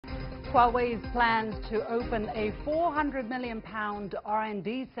Huawei's plans to open a £400 million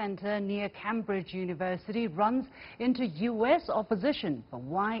R&D centre near Cambridge University runs into US opposition. But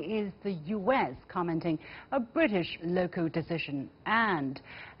why is the US commenting a British local decision? And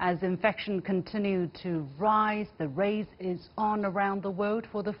as infection continued to rise, the race is on around the world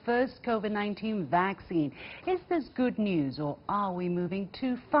for the first COVID-19 vaccine. Is this good news, or are we moving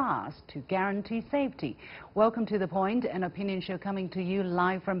too fast to guarantee safety? Welcome to The Point, an opinion show coming to you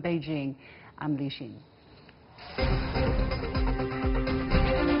live from Beijing. I'm Li Xin.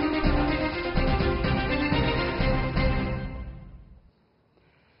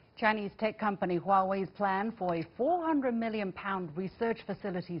 Chinese tech company Huawei's plan for a £400 million research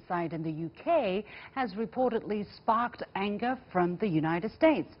facility site in the UK has reportedly sparked anger from the United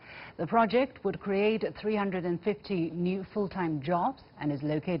States. The project would create 350 new full-time jobs and is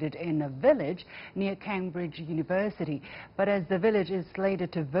located in a village near Cambridge University. But as the village is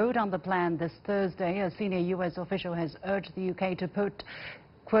slated to vote on the plan this Thursday, a senior US official has urged the UK to put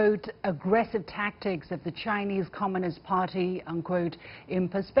quote, aggressive tactics of the Chinese Communist Party, unquote, in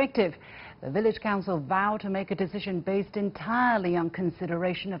perspective. The village council vowed to make a decision based entirely on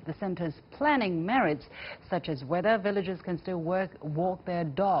consideration of the centre's planning merits, such as whether villagers can still walk their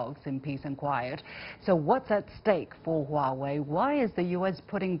dogs in peace and quiet. So what's at stake for Huawei? Why is the US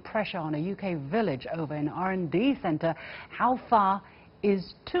putting pressure on a UK village over an R&D centre? How far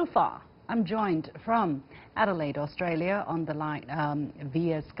is too far? I'm joined from Adelaide, Australia, on the line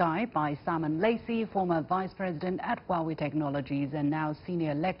via Skype by Simon Lacey, former Vice President at Huawei Technologies and now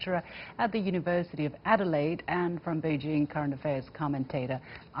Senior Lecturer at the University of Adelaide, and from Beijing, current affairs commentator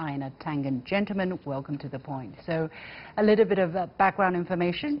Ina Tangen. Gentlemen, welcome to The Point. So a little bit of background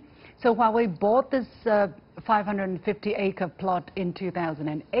information. So Huawei bought this 550-acre plot in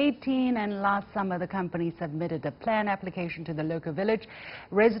 2018, and last summer the company submitted a plan application to the local village.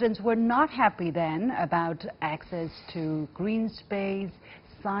 Residents were not happy then about access to green space,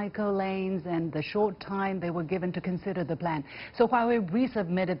 cycle lanes, and the short time they were given to consider the plan. So Huawei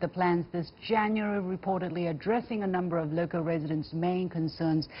resubmitted the plans this January, reportedly addressing a number of local residents' main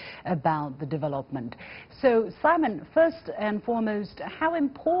concerns about the development. So Simon, first and foremost, how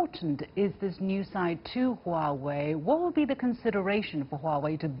important is this new site to Huawei? What will be the consideration for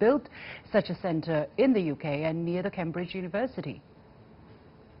Huawei to build such a centre in the UK and near the Cambridge University?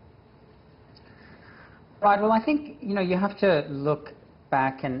 Right, well, I think, you have to look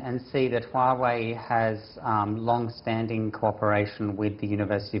back and see that Huawei has long-standing cooperation with the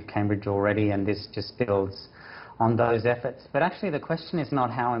University of Cambridge already, and this just builds on those efforts. But actually the question is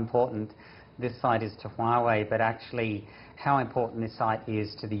not how important this site is to Huawei, but actually how important this site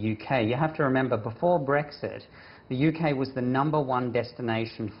is to the UK. You have to remember, before Brexit, the UK was the #1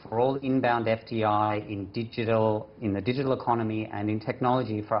 destination for all inbound FDI in the digital economy and in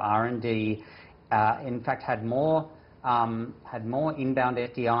technology for R&D. In fact, had more inbound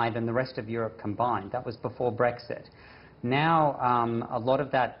FDI than the rest of Europe combined. That was before Brexit. Now, a lot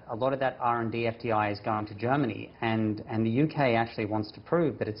of that R&D FDI is going to Germany, and the UK actually wants to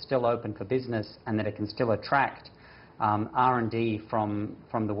prove that it's still open for business and that it can still attract R&D from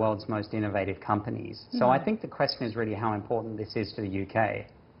the world's most innovative companies. So I think the question is really how important this is to the UK.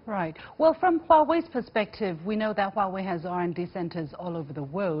 Right. Well, from Huawei's perspective, we know that Huawei has R&D centers all over the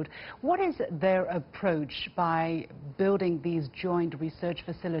world. What is their approach by building these joint research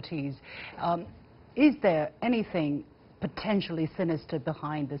facilities? Is there anything potentially sinister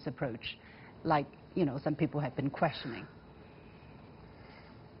behind this approach, like, some people have been questioning?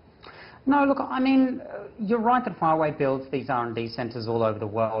 No, look, I mean, you're right that Huawei builds these R&D centres all over the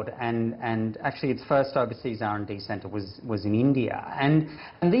world, and actually its first overseas R&D centre was in India. And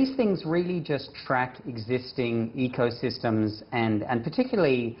these things really just track existing ecosystems and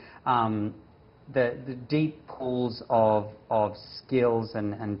particularly the deep pools of skills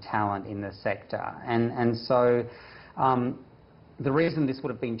and talent in the sector. And so the reason this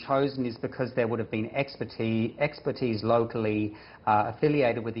would have been chosen is because there would have been expertise locally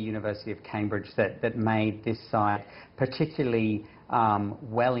affiliated with the University of Cambridge that made this site particularly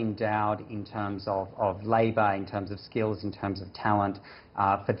well endowed in terms of labour, in terms of skills, in terms of talent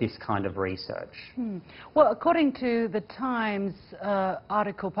for this kind of research. Well, according to the Times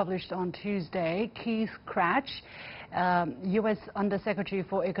article published on Tuesday, Keith Cratch, U.S. Undersecretary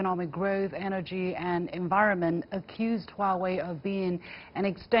for Economic Growth, Energy and Environment accused Huawei of being an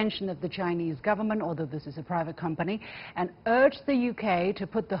extension of the Chinese government, although this is a private company, and urged the UK to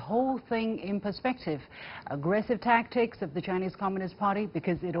put the whole thing in perspective. Aggressive tactics of the Chinese Communist Party,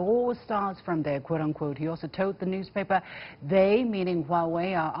 because it all starts from there, quote unquote. He also told the newspaper they, meaning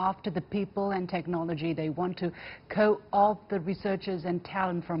Huawei, are after the people and technology. They want to co-opt the researchers and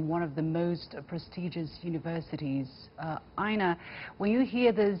talent from one of the most prestigious universities. Ina, when you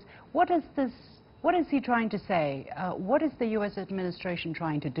hear this, what is he trying to say? What is the U.S. administration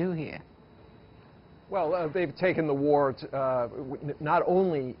trying to do here? Well, they've taken the war not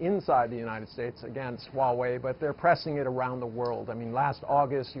only inside the United States against Huawei, but they're pressing it around the world. I mean, last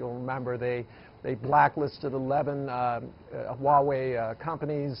August, you'll remember, they blacklisted 11 Huawei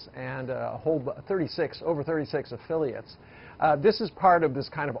companies and over 36 affiliates. This is part of this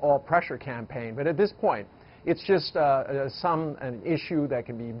kind of all-pressure campaign, but at this point, it's just an issue that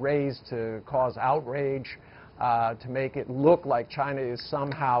can be raised to cause outrage, to make it look like China is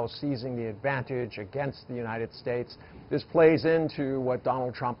somehow seizing the advantage against the United States. This plays into what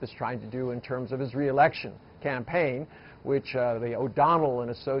Donald Trump is trying to do in terms of his re-election campaign, which the O'Donnell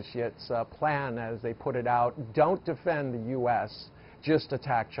and Associates plan, as they put it out, don't defend the U.S., just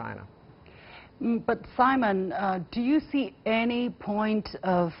attack China. But Simon, do you see any point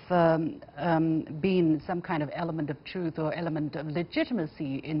of being some kind of element of truth or element of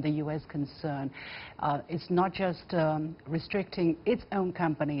legitimacy in the U.S. concern? It's not just restricting its own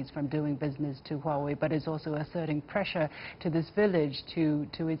companies from doing business to Huawei, but it's also asserting pressure to this village, to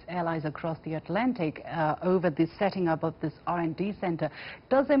its allies across the Atlantic over the setting up of this R&D center.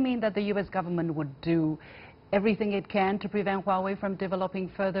 Does it mean that the U.S. government would do everything it can to prevent Huawei from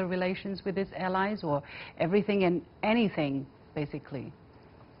developing further relations with its allies, or everything and anything, basically?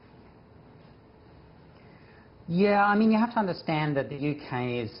 Yeah, I mean, you have to understand that the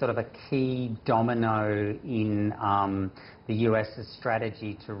UK is sort of a key domino in the US's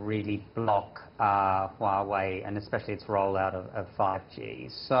strategy to really block Huawei, and especially its rollout of 5G.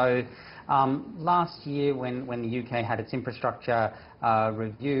 So last year, when the UK had its infrastructure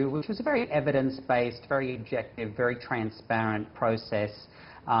review, which was a very evidence-based, very objective, very transparent process,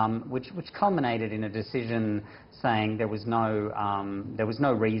 which culminated in a decision saying there was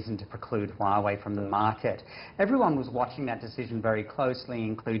no reason to preclude Huawei from the market. Everyone was watching that decision very closely,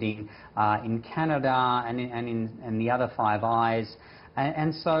 including in Canada and in the other Five Eyes.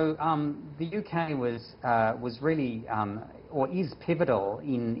 And so the UK was really, or is pivotal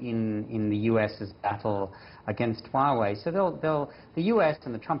in the US's battle against Huawei. So the US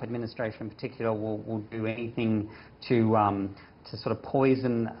and the Trump administration in particular will do anything to sort of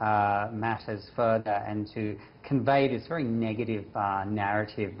poison matters further and to convey this very negative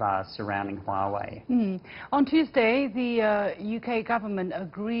narrative surrounding Huawei. On Tuesday, the UK government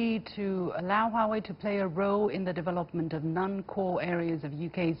agreed to allow Huawei to play a role in the development of non-core areas of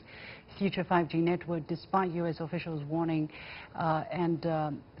UK's future 5G network, despite US officials warning.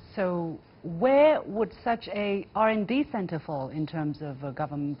 So where would such a R&D center fall in terms of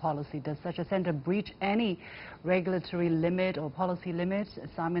government policy? Does such a center breach any regulatory limit or policy limits?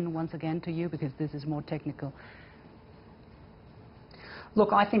 Simon, once again to you, because this is more technical.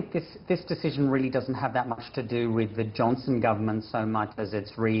 Look, I think this decision really doesn't have that much to do with the Johnson government so much as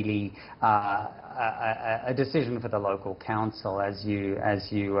it's really a decision for the local council, as you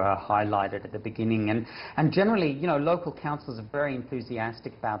highlighted at the beginning. And generally, you know, local councils are very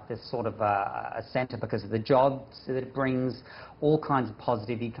enthusiastic about this sort of a centre because of the jobs that it brings, all kinds of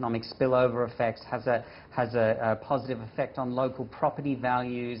positive economic spillover effects, has a positive effect on local property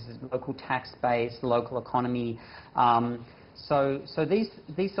values, local tax base, local economy. So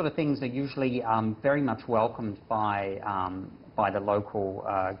these sort of things are usually very much welcomed by the local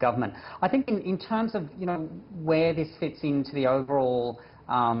government. I think in terms of, you know, where this fits into the overall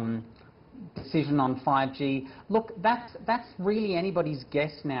decision on 5G, look, that's really anybody's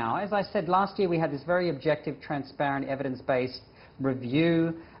guess now. As I said, last year we had this very objective, transparent, evidence-based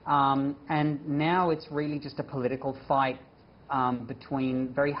review, and now it's really just a political fight between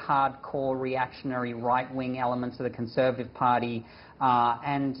very hardcore reactionary right-wing elements of the Conservative Party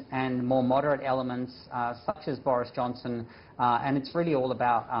and more moderate elements such as Boris Johnson, and it's really all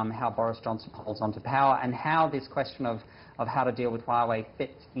about how Boris Johnson holds onto power and how this question of how to deal with Huawei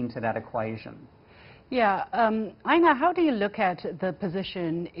fits into that equation. Yeah, Aina, how do you look at the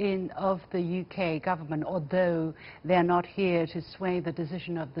position of the UK government, although they're not here to sway the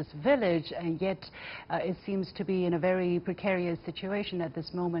decision of this village, and yet it seems to be in a very precarious situation at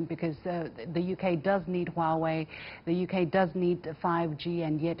this moment because the UK does need Huawei, the UK does need 5G,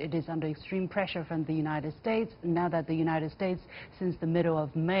 and yet it is under extreme pressure from the United States. Now that the United States, since the middle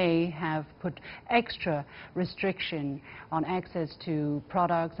of May, have put extra restriction on access to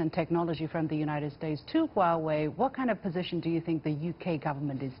products and technology from the United States to Huawei, what kind of position do you think the UK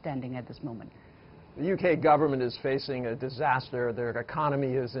government is standing at this moment? The UK government is facing a disaster. Their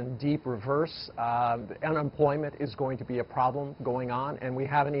economy is in deep reverse. Unemployment is going to be a problem going on, and we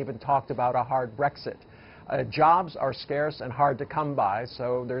haven't even talked about a hard Brexit. Jobs are scarce and hard to come by,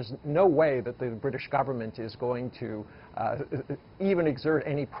 so there's no way that the British government is going to even exert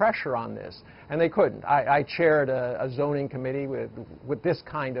any pressure on this, and they couldn't. I chaired a zoning committee with this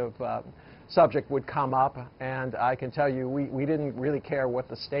kind of subject would come up, and I can tell you we didn't really care what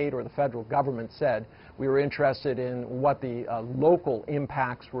the state or the federal government said. We were interested in what the local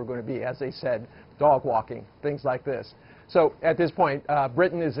impacts were going to be, as they said, dog walking, things like this. So at this point,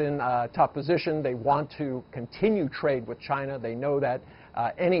 Britain is in a tough position. They want to continue trade with China. They know that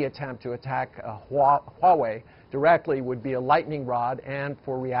any attempt to attack Huawei directly would be a lightning rod and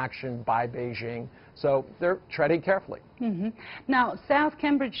for reaction by Beijing. So they're treading carefully. Now, South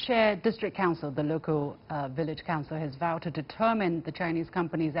Cambridgeshire District Council, the local village council, has vowed to determine the Chinese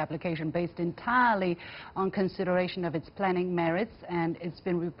company's application based entirely on consideration of its planning merits, and it's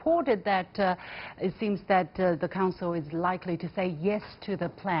been reported that it seems that the council is likely to say yes to the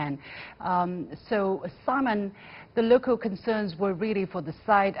plan. So, Simon, the local concerns were really for the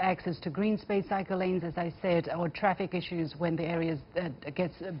site, access to green space, cycle lanes, as I said, or traffic issues when the area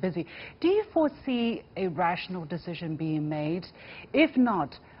gets busy. Do you foresee a rational decision being made? If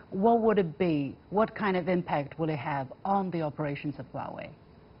not, what would it be? What kind of impact will it have on the operations of Huawei?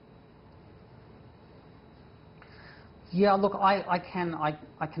 Yeah, look, I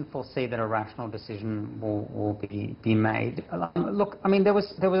can foresee that a rational decision will be made. Look, I mean, there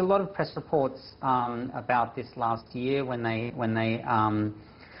was a lot of press reports about this last year when they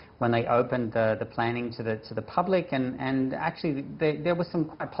opened the planning to the public, and actually there were some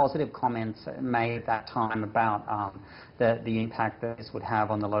quite positive comments made at that time about the impact that this would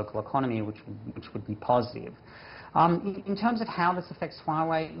have on the local economy, which would be positive. In terms of how this affects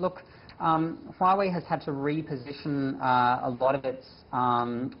Huawei, look, Huawei has had to reposition a lot of its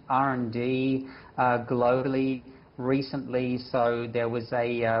R&D globally recently. So there was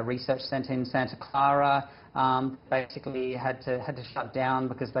a research center in Santa Clara basically had to shut down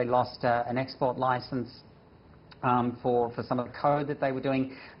because they lost an export license for some of the code that they were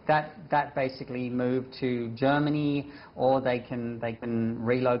doing. That basically moved to Germany, or they can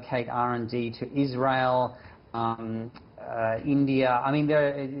relocate R&D to Israel. India, I mean,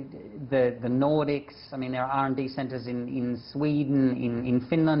 the Nordics, I mean, there are R&D centers in Sweden, in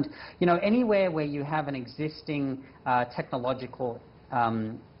Finland, you know, anywhere where you have an existing technological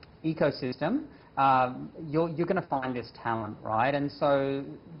ecosystem, you're going to find this talent, right? And so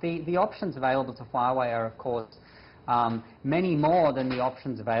the options available to Huawei are, of course, many more than the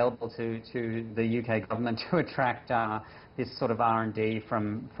options available to the UK government to attract this sort of R&D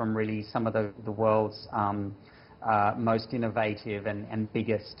from really some of the world's most innovative and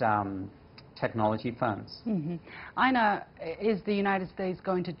biggest technology firms. Aina, is the United States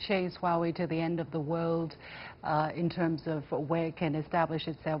going to chase Huawei to the end of the world in terms of where it can establish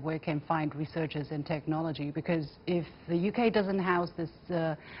itself, where it can find researchers in technology? Because if the UK doesn't house this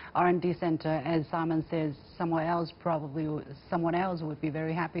R&D center, as Simon says, somewhere else, probably someone else would be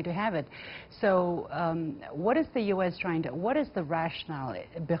very happy to have it. So what is the US trying to, what is the rationale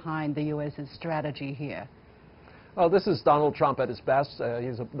behind the US's strategy here? Well, this is Donald Trump at his best.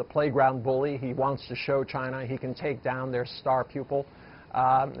 He's the playground bully. He wants to show China he can take down their star pupil.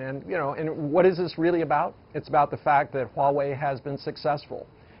 And what is this really about? It's about the fact that Huawei has been successful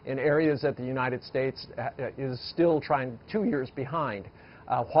in areas that the United States is still 2 years behind.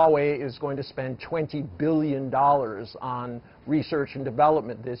 Huawei is going to spend $20 billion on research and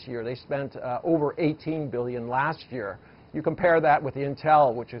development this year. They spent over $18 billion last year. You compare that with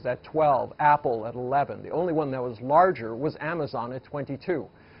Intel, which is at 12, Apple at 11. The only one that was larger was Amazon at 22.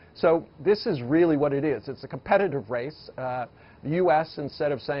 So this is really what it is. It's a competitive race. The U.S.,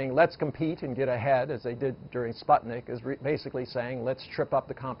 instead of saying, let's compete and get ahead, as they did during Sputnik, is basically saying, let's trip up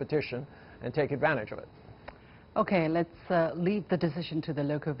the competition and take advantage of it. Okay, let's leave the decision to the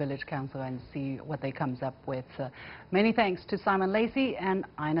local village council and see what they comes up with. Many thanks to Simon Lacey and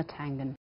Aina Tangen.